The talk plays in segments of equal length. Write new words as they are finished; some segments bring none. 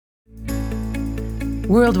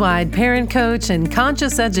Worldwide parent coach and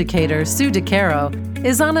conscious educator Sue DeCaro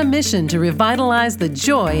is on a mission to revitalize the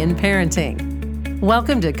joy in parenting.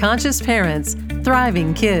 Welcome to Conscious Parents,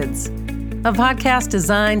 Thriving Kids, a podcast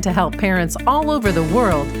designed to help parents all over the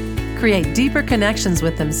world create deeper connections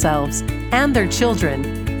with themselves and their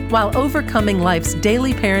children while overcoming life's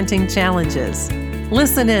daily parenting challenges.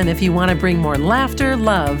 Listen in if you want to bring more laughter,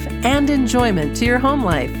 love, and enjoyment to your home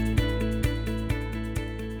life.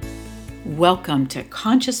 Welcome to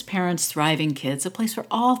Conscious Parents, Thriving Kids, a place for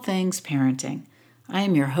all things parenting. I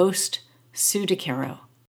am your host, Sue DeCaro.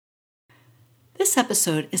 This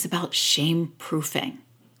episode is about shame-proofing,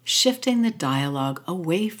 shifting the dialogue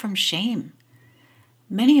away from shame.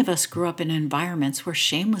 Many of us grew up in environments where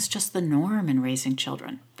shame was just the norm in raising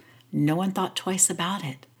children. No one thought twice about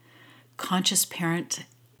it. Conscious parent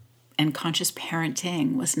and conscious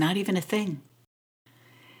parenting was not even a thing.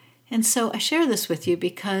 And so I share this with you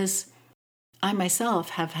because I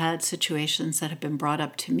myself have had situations that have been brought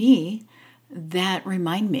up to me that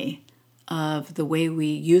remind me of the way we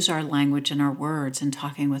use our language and our words in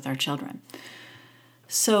talking with our children.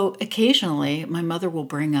 So occasionally, my mother will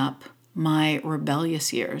bring up my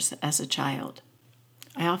rebellious years as a child.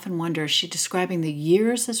 I often wonder, is she describing the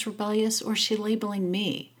years as rebellious, or is she labeling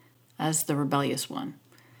me as the rebellious one?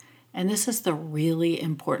 And this is the really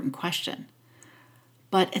important question.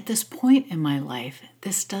 But at this point in my life,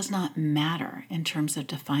 this does not matter in terms of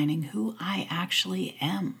defining who I actually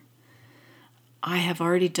am. I have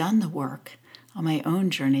already done the work on my own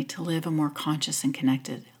journey to live a more conscious and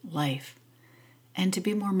connected life and to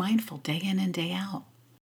be more mindful day in and day out.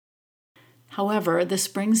 However, this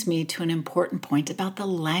brings me to an important point about the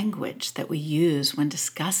language that we use when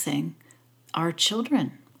discussing our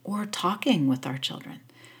children or talking with our children.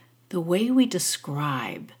 The way we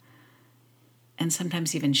describe and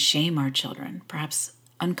sometimes even shame our children, perhaps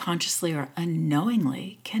unconsciously or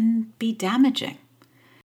unknowingly, can be damaging.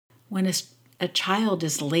 When a child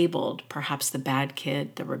is labeled, perhaps the bad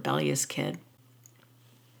kid, the rebellious kid,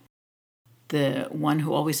 the one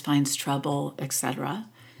who always finds trouble, etc.,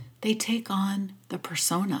 they take on the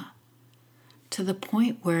persona to the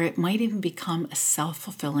point where it might even become a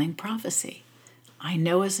self-fulfilling prophecy. I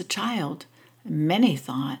know as a child, many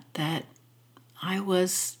thought that I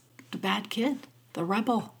was the bad kid, the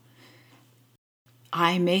rebel.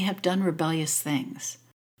 I may have done rebellious things,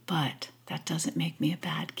 but that doesn't make me a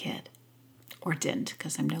bad kid. Or didn't,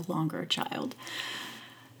 because I'm no longer a child.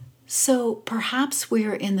 So perhaps we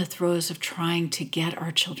are in the throes of trying to get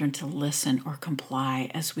our children to listen or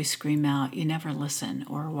comply as we scream out, "You never listen,"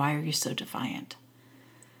 or "Why are you so defiant?"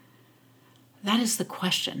 That is the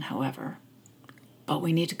question, however, but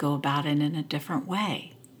we need to go about it in a different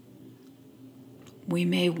way. We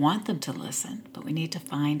may want them to listen, but we need to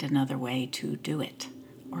find another way to do it,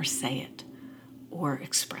 or say it, or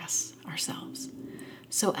express ourselves.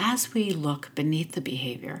 So as we look beneath the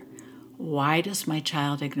behavior, why does my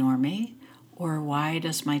child ignore me? Or why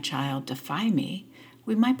does my child defy me?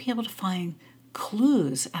 We might be able to find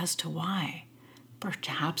clues as to why.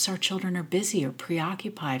 Perhaps our children are busy or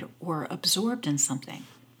preoccupied or absorbed in something.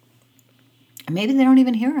 And maybe they don't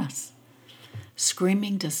even hear us.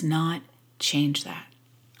 Screaming does not change that.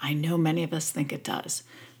 I know many of us think it does.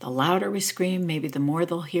 The louder we scream, maybe the more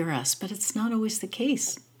they'll hear us, but it's not always the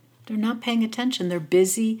case. They're not paying attention. They're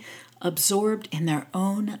busy, absorbed in their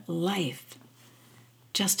own life,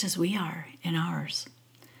 just as we are in ours.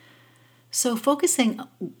 So focusing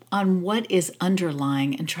on what is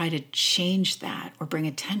underlying and try to change that or bring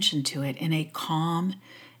attention to it in a calm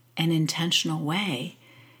and intentional way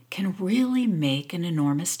can really make an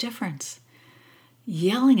enormous difference.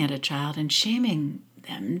 Yelling at a child and shaming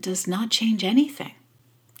them does not change anything.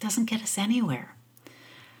 It doesn't get us anywhere.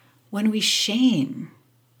 When we shame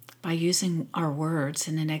by using our words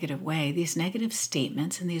in a negative way, these negative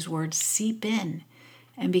statements and these words seep in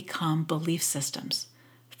and become belief systems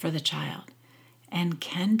for the child and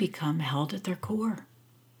can become held at their core.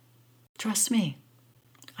 Trust me,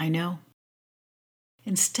 I know.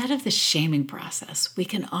 Instead of the shaming process, we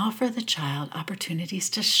can offer the child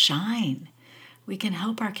opportunities to shine. We can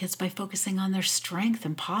help our kids by focusing on their strength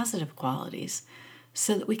and positive qualities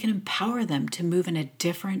so that we can empower them to move in a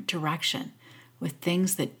different direction with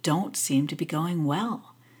things that don't seem to be going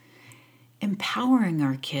well. Empowering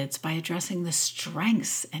our kids by addressing the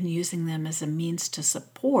strengths and using them as a means to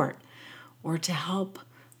support or to help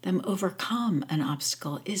them overcome an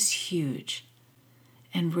obstacle is huge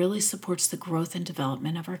and really supports the growth and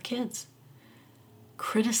development of our kids.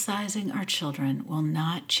 Criticizing our children will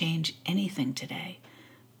not change anything today,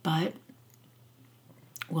 but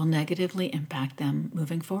will negatively impact them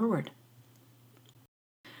moving forward.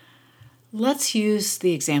 Let's use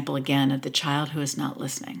the example again of the child who is not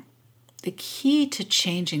listening. The key to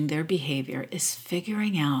changing their behavior is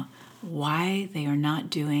figuring out why they are not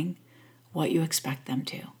doing what you expect them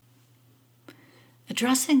to.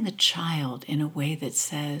 Addressing the child in a way that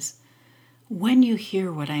says, when you hear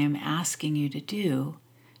what I am asking you to do,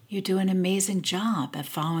 you do an amazing job at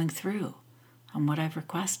following through on what I've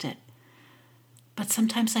requested. But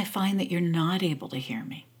sometimes I find that you're not able to hear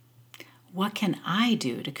me. What can I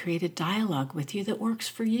do to create a dialogue with you that works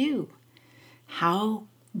for you? How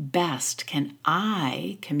best can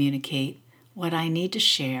I communicate what I need to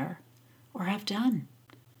share or have done?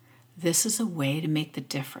 This is a way to make the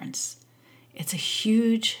difference. It's a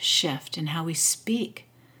huge shift in how we speak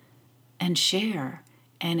and share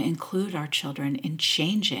and include our children in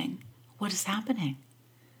changing what is happening.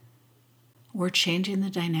 We're changing the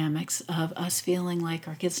dynamics of us feeling like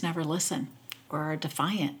our kids never listen or are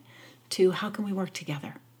defiant to how can we work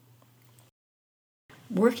together.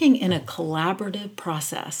 Working in a collaborative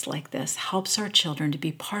process like this helps our children to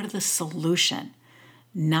be part of the solution,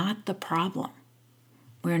 not the problem.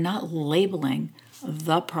 We're not labeling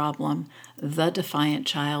the problem, the defiant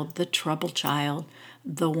child, the troubled child,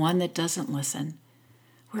 the one that doesn't listen.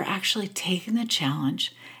 We're actually taking the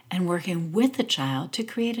challenge and working with the child to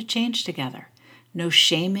create a change together. No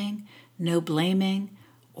shaming, no blaming,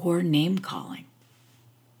 or name calling.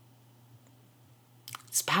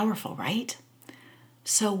 It's powerful, right?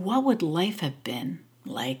 So what would life have been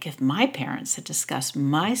like if my parents had discussed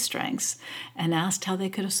my strengths and asked how they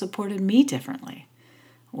could have supported me differently?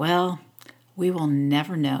 Well, we will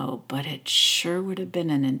never know, but it sure would have been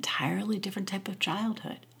an entirely different type of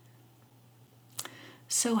childhood.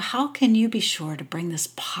 So how can you be sure to bring this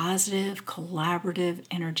positive, collaborative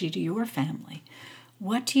energy to your family?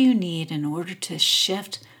 What do you need in order to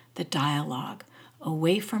shift the dialogue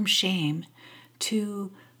away from shame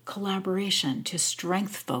to collaboration, to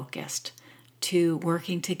strength-focused, to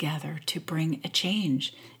working together to bring a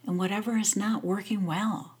change in whatever is not working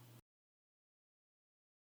well?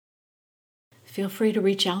 Feel free to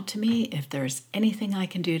reach out to me if there's anything I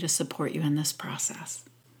can do to support you in this process.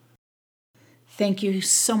 Thank you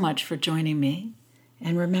so much for joining me.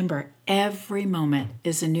 And remember, every moment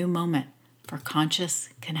is a new moment for conscious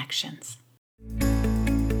connections.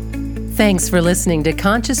 Thanks for listening to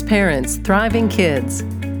Conscious Parents, Thriving Kids.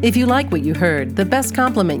 If you like what you heard, the best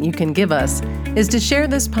compliment you can give us is to share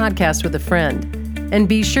this podcast with a friend. And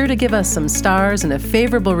be sure to give us some stars and a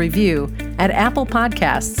favorable review at Apple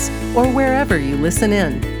Podcasts or wherever you listen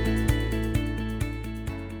in.